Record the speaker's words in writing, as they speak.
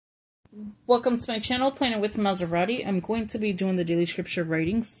Welcome to my channel, Planning with Maserati. I'm going to be doing the daily scripture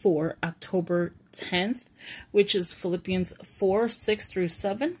writing for October 10th, which is Philippians 4, 6 through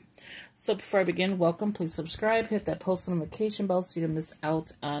 7. So before I begin, welcome. Please subscribe, hit that post notification bell so you don't miss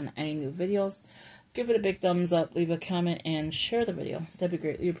out on any new videos. Give it a big thumbs up, leave a comment, and share the video. That'd be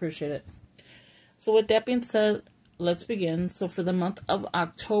greatly appreciated. So with that being said, let's begin. So for the month of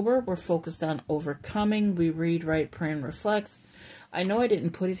October, we're focused on overcoming. We read, write, pray, and reflect. I know I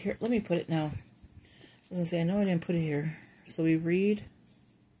didn't put it here. Let me put it now. I was going to say, I know I didn't put it here. So we read,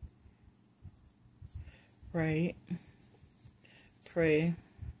 write, pray,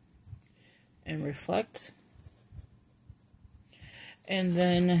 and reflect. And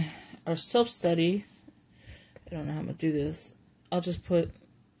then our self-study, I don't know how I'm going to do this. I'll just put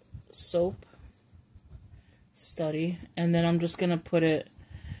soap, study, and then I'm just going to put it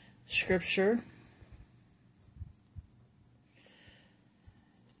scripture,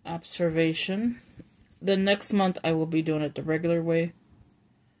 observation. The next month I will be doing it the regular way.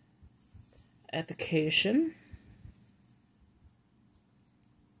 Application.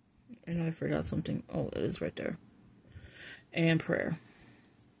 I know I forgot something. Oh, it is right there. And prayer.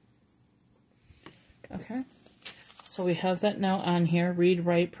 Okay. So we have that now on here. Read,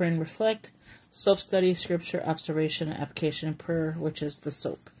 write, pray, and reflect. Soap study, scripture, observation, application, and prayer, which is the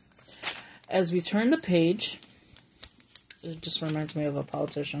soap. As we turn the page, it just reminds me of a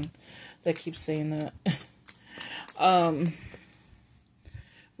politician that keeps saying that.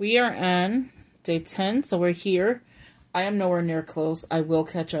 We are on day 10, so we're here. I am nowhere near close. I will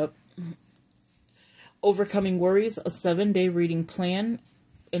catch up. Overcoming Worries, a 7-day reading plan,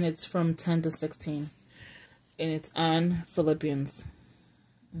 and it's from 10 to 16. And it's on Philippians.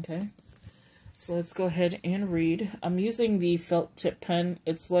 Okay? So let's go ahead and read. I'm using the felt tip pen.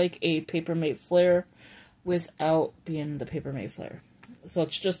 It's like a Paper Mate Flare without being the Paper Mate Flare. So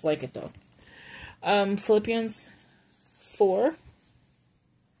it's just like it though. Philippians 4.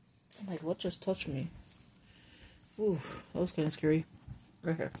 I'm like, what just touched me? Ooh, that was kind of scary.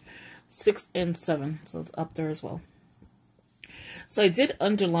 Right here. 6 and 7. So it's up there as well. So I did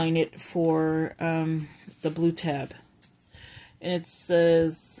underline it for the blue tab. And it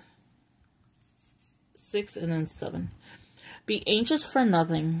says 6 and then 7. Be anxious for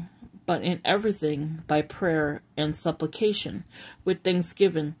nothing, but in everything by prayer and supplication with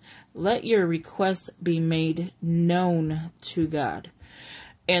thanksgiving let your requests be made known to God.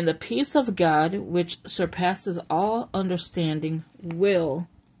 And the peace of God, which surpasses all understanding, will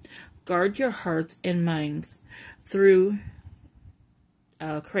guard your hearts and minds through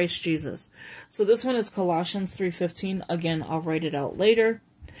Christ Jesus. So this one is Colossians 3:15. Again, I'll write it out later.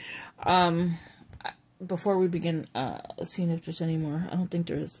 Before we begin seeing if there's any more. I don't think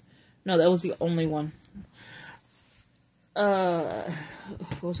there is. No, that was the only one. What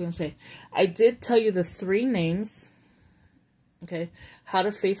was I going to say? I did tell you the 3 names. Okay. How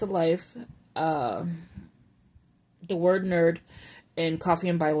to Faith a Life, The Word Nerd, and Coffee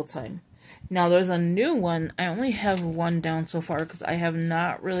and Bible Time. Now, there's a new one. I only have one down so far because I have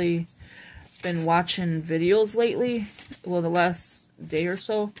not really been watching videos lately. Well, the last day or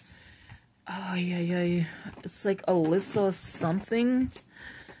so. Oh, yeah. It's like Alyssa something.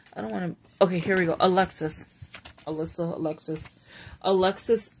 I don't want to... Okay, here we go. Alexis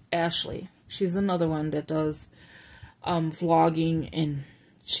Ashley. She's another one that does vlogging, and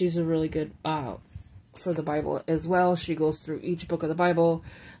she's a really good for the Bible as well. She goes through each book of the Bible.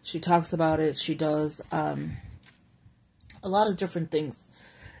 She talks about it. She does a lot of different things.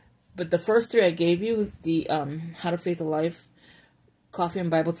 But the first 3 I gave you, the How to Faith a Life, Coffee and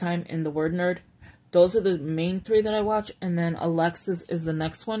Bible Time, and The Word Nerd, those are the main 3 that I watch. And then Alexis is the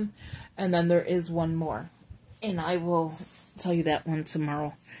next one. And then there is one more. And I will tell you that one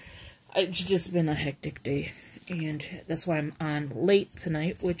tomorrow. It's just been a hectic day. And that's why I'm on late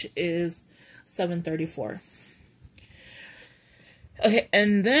tonight, which is 7:34. Okay,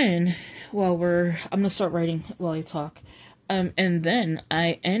 and then, I'm going to start writing while I talk. And then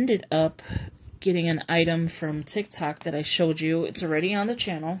I ended up getting an item from TikTok that I showed you. It's already on the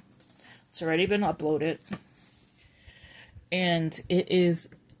channel. It's already been uploaded. And it is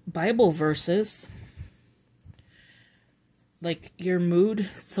Bible verses, like your mood.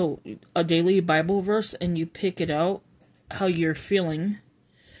 So a daily Bible verse, and you pick it out how you're feeling.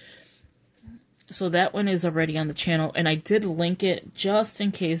 So that one is already on the channel, and I did link it just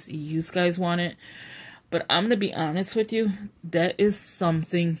in case you guys want it. But I'm going to be honest with you, that is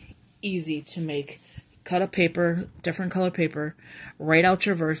something easy to make. Cut a paper, different color paper, write out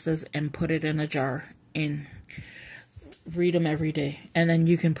your verses, and put it in a jar, and read them every day. And then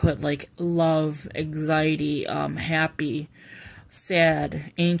you can put like love, anxiety, happy,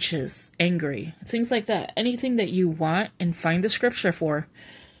 sad, anxious, angry, things like that. Anything that you want and find the scripture for.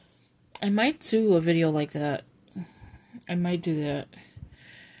 I might do a video like that. I might do that.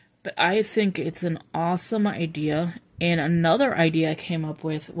 But I think it's an awesome idea. And another idea I came up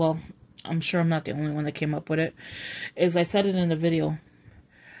with, well, I'm sure I'm not the only one that came up with it, is I said it in the video.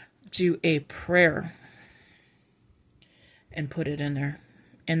 Do a prayer and put it in there,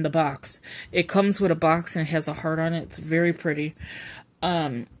 in the box. It comes with a box and it has a heart on it. It's very pretty.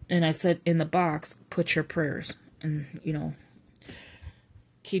 And I said in the box, put your prayers, and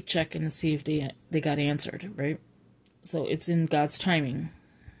keep checking to see if they got answered, right? So it's in God's timing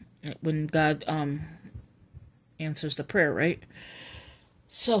when God answers the prayer, right?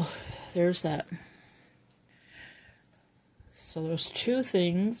 So there's that. So there's two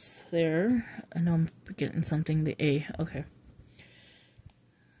things there. I know I'm forgetting something. The A. Okay.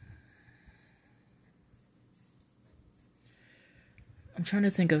 I'm trying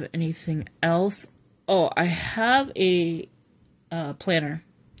to think of anything else. Oh, I have a planner.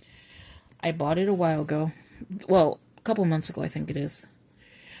 I bought it a while ago. Well, a couple months ago, I think it is.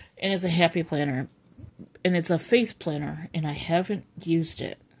 And it's a happy planner. And it's a faith planner. And I haven't used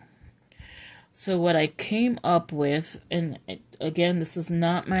it. So what I came up with, and again, this is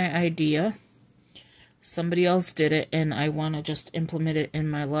not my idea. Somebody else did it, and I want to just implement it in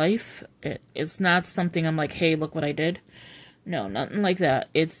my life. It's not something I'm like, hey, look what I did. No, nothing like that.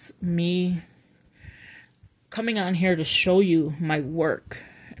 It's me coming on here to show you my work,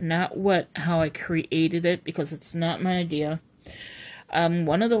 not how I created it, because it's not my idea.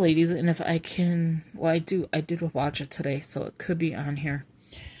 One of the ladies, and if I can, well, I did watch it today, so it could be on here.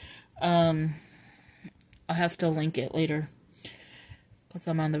 I'll have to link it later because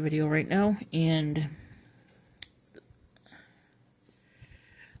I'm on the video right now, and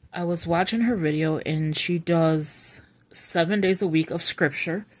I was watching her video, and she does 7 days a week of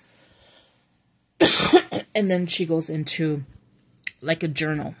scripture, and then she goes into like a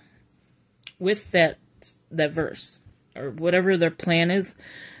journal with that verse or whatever their plan is.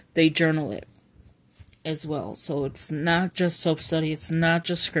 They journal it as well. So it's not just soap study. It's not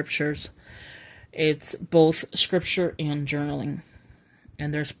just scriptures. It's both scripture and journaling.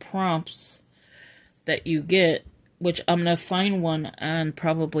 And there's prompts that you get, which I'm going to find one on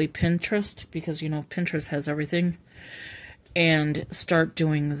probably Pinterest, because, Pinterest has everything, and start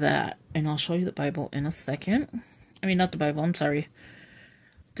doing that. And I'll show you the Bible in a second. I mean, not the Bible, I'm sorry.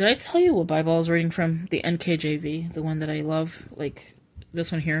 Did I tell you what Bible I was reading from? The NKJV, the one that I love, like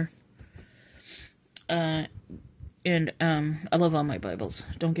this one here. I love all my Bibles,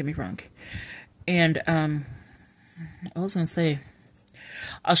 don't get me wrong. And I was going to say,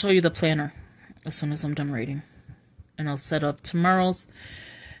 I'll show you the planner as soon as I'm done reading. And I'll set up tomorrow's,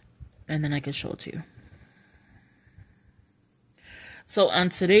 and then I can show it to you. So on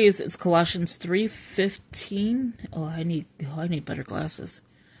today's, it's Colossians 3:15. Oh, I need better glasses.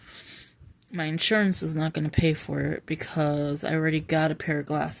 My insurance is not going to pay for it because I already got a pair of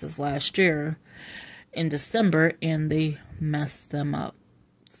glasses last year in December, and they messed them up.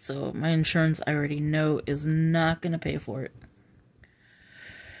 So my insurance, I already know, is not going to pay for it.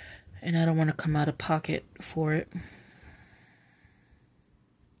 And I don't want to come out of pocket for it.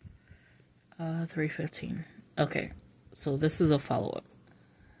 3:15. Okay, so this is a follow-up.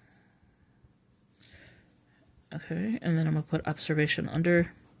 Okay, and then I'm going to put observation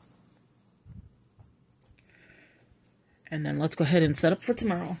under. And then let's go ahead and set up for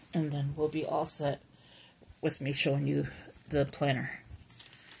tomorrow. And then we'll be all set with me showing you the planner.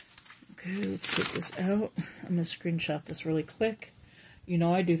 Okay, let's take this out. I'm going to screenshot this really quick.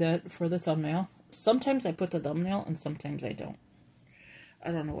 I do that for the thumbnail. Sometimes I put the thumbnail and sometimes I don't.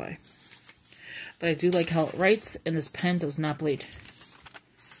 I don't know why. But I do like how it writes, and this pen does not bleed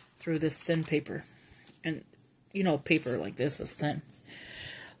through this thin paper. And, paper like this is thin.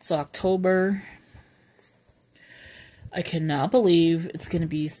 So October, I cannot believe it's going to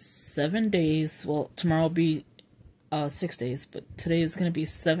be 7 days. Well, tomorrow will be 6 days, but today is going to be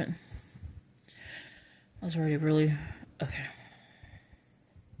 7. I was already really... Okay.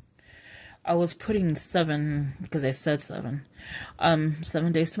 I was putting 7 because I said 7.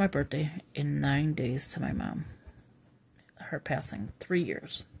 7 days to my birthday and 9 days to my mom. Her passing. 3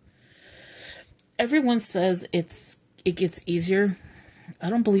 years. Everyone says it gets easier.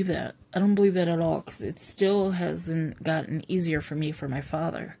 I don't believe that. I don't believe that at all, because it still hasn't gotten easier for me for my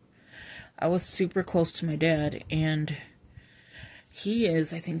father. I was super close to my dad, and he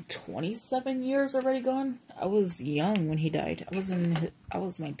is, I think, 27 years already gone. I was young when he died. I was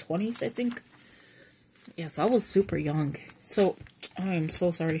my 20s, I think. Yes, I was super young. So, I am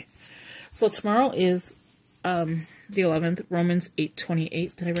so sorry. So, tomorrow is the 11th, Romans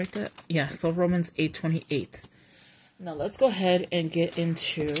 8:28. Did I write that? Yeah, so Romans 8:28. Now let's go ahead and get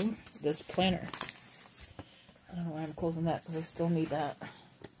into this planner. I don't know why I'm closing that, because I still need that.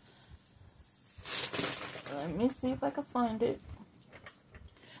 Let me see if I can find it.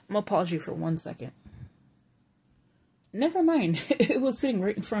 I'm going to pause you for 1 second. Never mind. It was sitting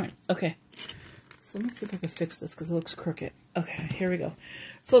right in front. Okay. So let me see if I can fix this, because it looks crooked. Okay, here we go.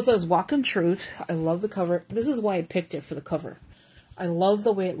 So it says, Walk in Truth. I love the cover. This is why I picked it for the cover. I love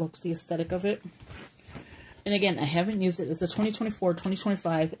the way it looks, the aesthetic of it. And again, I haven't used it. It's a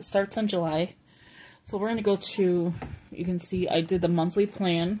 2024-2025. It starts in July. So we're going to go to, you can see I did the monthly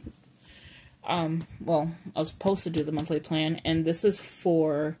plan. Well, I was supposed to do the monthly plan, and this is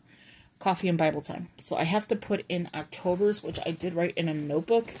for coffee and Bible time. So I have to put in October's, which I did write in a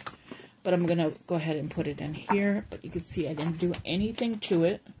notebook, but I'm going to go ahead and put it in here. But you can see I didn't do anything to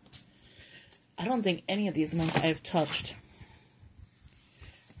it. I don't think any of these months I've touched.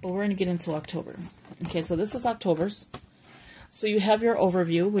 But we're going to get into October. Okay, so this is October's. So you have your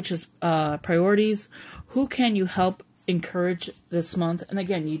overview, which is priorities. Who can you help encourage this month? And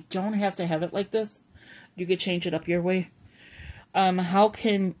again, you don't have to have it like this. You could change it up your way.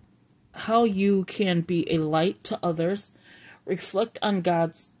 How you can be a light to others. Reflect on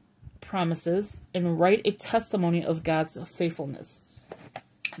God's promises and write a testimony of God's faithfulness.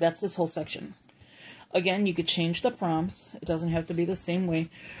 That's this whole section. Again, you could change the prompts. It doesn't have to be the same way.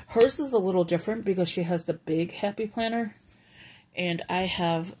 Hers is a little different because she has the big happy planner. And I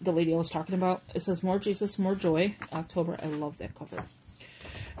have the lady I was talking about. It says More Jesus, More Joy. October. I love that cover.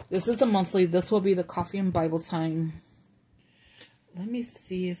 This is the monthly. This will be the coffee and Bible time. Let me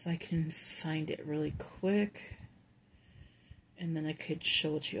see if I can find it really quick. And then I could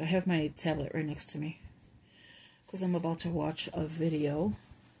show it to you. I have my tablet right next to me, because I'm about to watch a video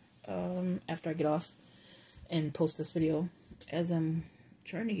after I get off and post this video, as I'm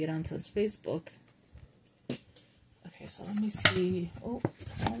trying to get onto this Facebook. Okay, so let me see. Oh,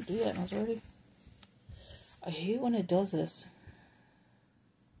 don't do that, Maserati. I hate when it does this.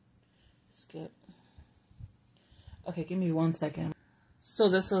 Skip. Okay, give me 1 second. So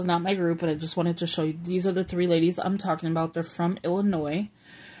this is not my group, but I just wanted to show you. These are the three ladies I'm talking about. They're from Illinois.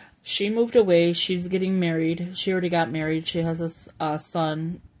 She moved away. She's getting married. She already got married. She has a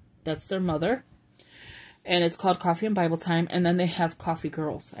son. That's their mother. And it's called Coffee and Bible Time. And then they have Coffee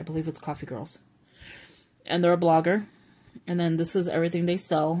Girls. I believe it's Coffee Girls. And they're a blogger. And then this is everything they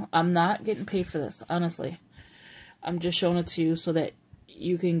sell. I'm not getting paid for this, honestly. I'm just showing it to you so that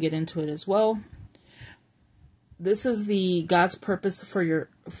you can get into it as well. This is the God's purpose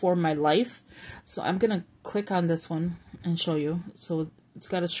for my life. So I'm going to click on this one and show you. So it's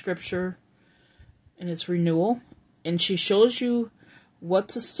got a scripture and it's renewal. And she shows you what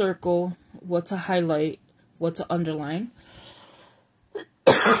to circle, what to highlight, what to underline.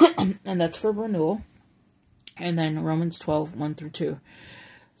 And that's for renewal. And then Romans 12, 1 through 2.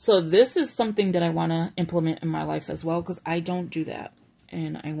 So this is something that I want to implement in my life as well, because I don't do that.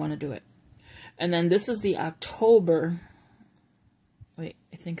 And I want to do it. And then this is the October. Wait,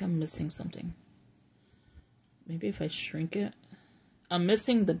 I think I'm missing something. Maybe if I shrink it. I'm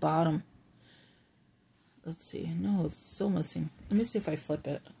missing the bottom. Let's see. No, it's still missing. Let me see if I flip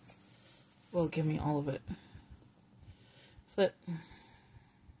it. Well, give me all of it. Flip.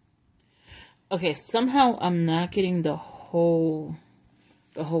 Okay, somehow I'm not getting the whole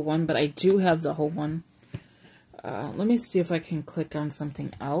one, but I do have the whole one. Let me see if I can click on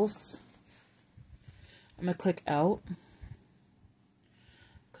something else. I'm going to click out.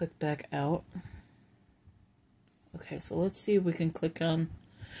 Click back out. Okay, so let's see if we can click on...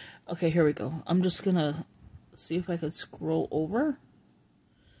 Okay, here we go. I'm just going to see if I could scroll over.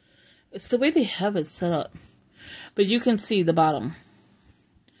 It's the way they have it set up. But you can see the bottom.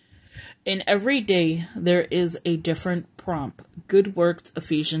 In every day, there is a different prompt. Good works,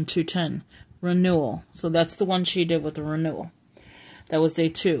 Ephesians 2:10. Renewal. So that's the one she did with the renewal. That was day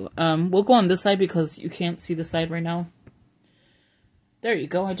 2. We'll go on this side because you can't see the side right now. There you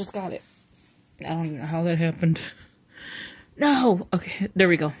go. I just got it. I don't even know how that happened. No. Okay. There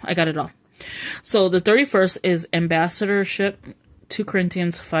we go. I got it all. So the 31st is ambassadorship. 2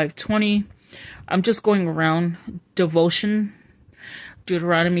 Corinthians 5:20. I'm just going around. Devotion.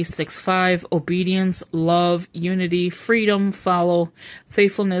 Deuteronomy 6:5, obedience, love, unity, freedom, follow,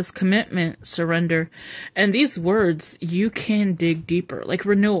 faithfulness, commitment, surrender. And these words, you can dig deeper. Like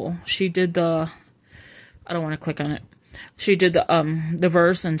renewal. She did I don't want to click on it. She did the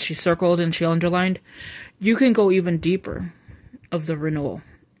verse and she circled and she underlined. You can go even deeper of the renewal.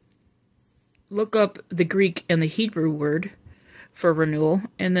 Look up the Greek and the Hebrew word for renewal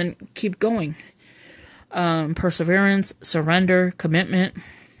and then keep going. perseverance, surrender, commitment,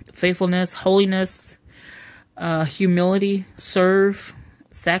 faithfulness, holiness, humility, serve,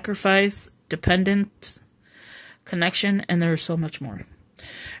 sacrifice, dependence, connection, and there's so much more.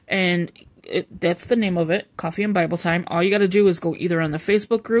 And that's the name of it, Coffee and Bible Time. All you got to do is go either on the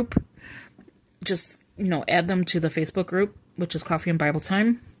Facebook group, just, add them to the Facebook group, which is Coffee and Bible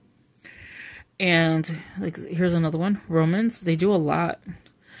Time. And here's another one, Romans. They do a lot.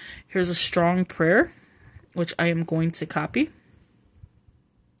 Here's a strong prayer, which I am going to copy.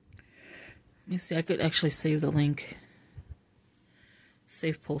 Let me see, I could actually save the link.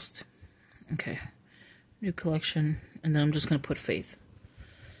 Save post. Okay. New collection. And then I'm just going to put faith.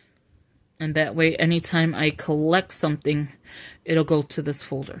 And that way, anytime I collect something, it'll go to this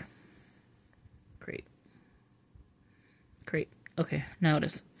folder. Great. Great. Okay, now it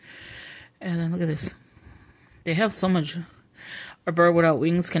is. And then look at this. They have so much. A bird without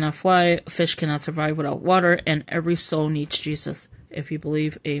wings cannot fly. A fish cannot survive without water. And every soul needs Jesus. If you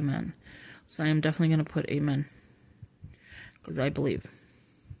believe, amen. So I am definitely going to put amen. Because I believe.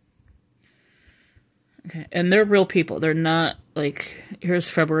 Okay. And they're real people. They're not here's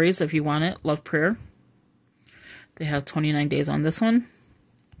February's if you want it. Love Prayer. They have 29 days on this one.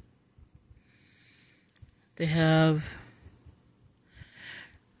 They have...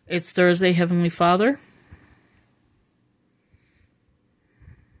 It's Thursday, Heavenly Father.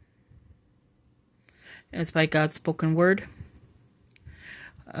 And it's by God's Spoken Word.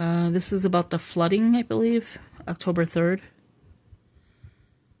 This is about the flooding, I believe. October 3rd.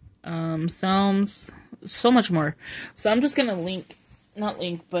 Psalms. So much more. So I'm just going to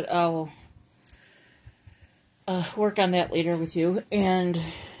but I'll work on that later with you. And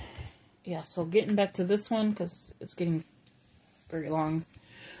yeah, so getting back to this one, because it's getting very long.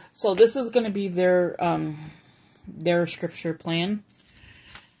 So this is going to be their scripture plan.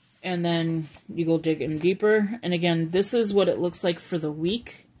 And then you go dig in deeper. And again, this is what it looks like for the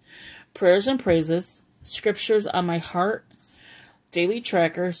week. Prayers and praises. Scriptures on my heart. Daily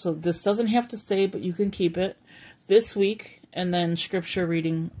tracker. So this doesn't have to stay, but you can keep it. This week. And then scripture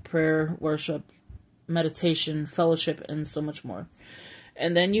reading, prayer, worship, meditation, fellowship, and so much more.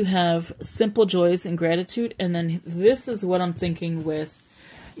 And then you have simple joys and gratitude. And then this is what I'm thinking with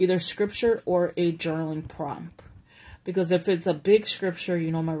either scripture or a journaling prompt. Because if it's a big scripture,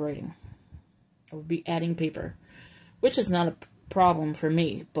 my writing. I would be adding paper. Which is not a problem for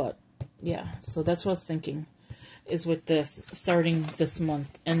me. But, yeah. So that's what I was thinking. Is with this. Starting this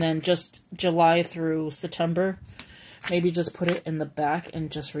month. And then just July through September. Maybe just put it in the back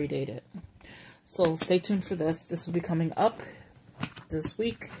and just redate it. So stay tuned for this. This will be coming up this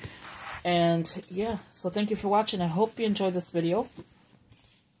week. And, yeah. So thank you for watching. I hope you enjoyed this video.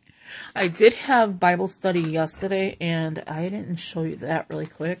 I did have Bible study yesterday, and I didn't show you that really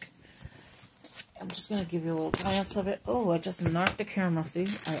quick. I'm just going to give you a little glance of it. Oh, I just knocked the camera. See,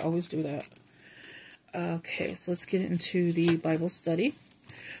 I always do that. Okay, so let's get into the Bible study,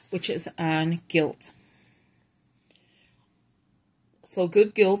 which is on guilt. So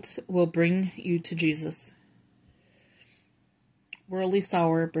good guilt will bring you to Jesus. Worldly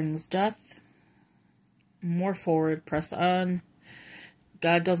sorrow brings death. More forward, press on.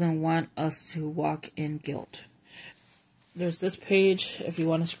 God doesn't want us to walk in guilt. There's this page, if you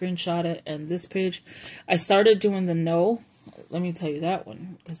want to screenshot it, and this page. I started doing the no. Let me tell you that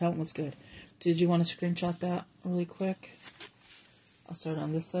one, because that one was good. Did you want to screenshot that really quick? I'll start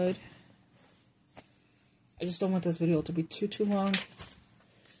on this side. I just don't want this video to be too long.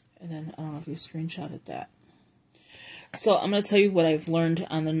 And then, I don't know if you screenshotted that. So, I'm going to tell you what I've learned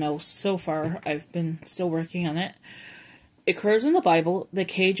on the no so far. I've been still working on it. It occurs in the Bible, the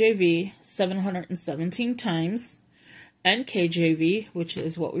KJV, 717 times. NKJV, which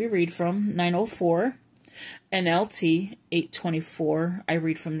is what we read from, 904. NLT, 824. I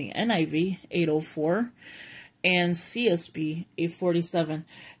read from the NIV, 804. And CSB, 847.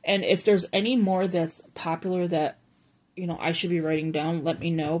 And if there's any more that's popular that, I should be writing down, let me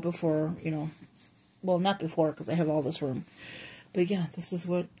know before, well, not before, because I have all this room. But yeah, this is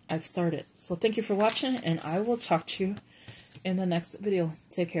what I've started. So thank you for watching, and I will talk to you in the next video.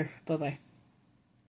 Take care. Bye-bye.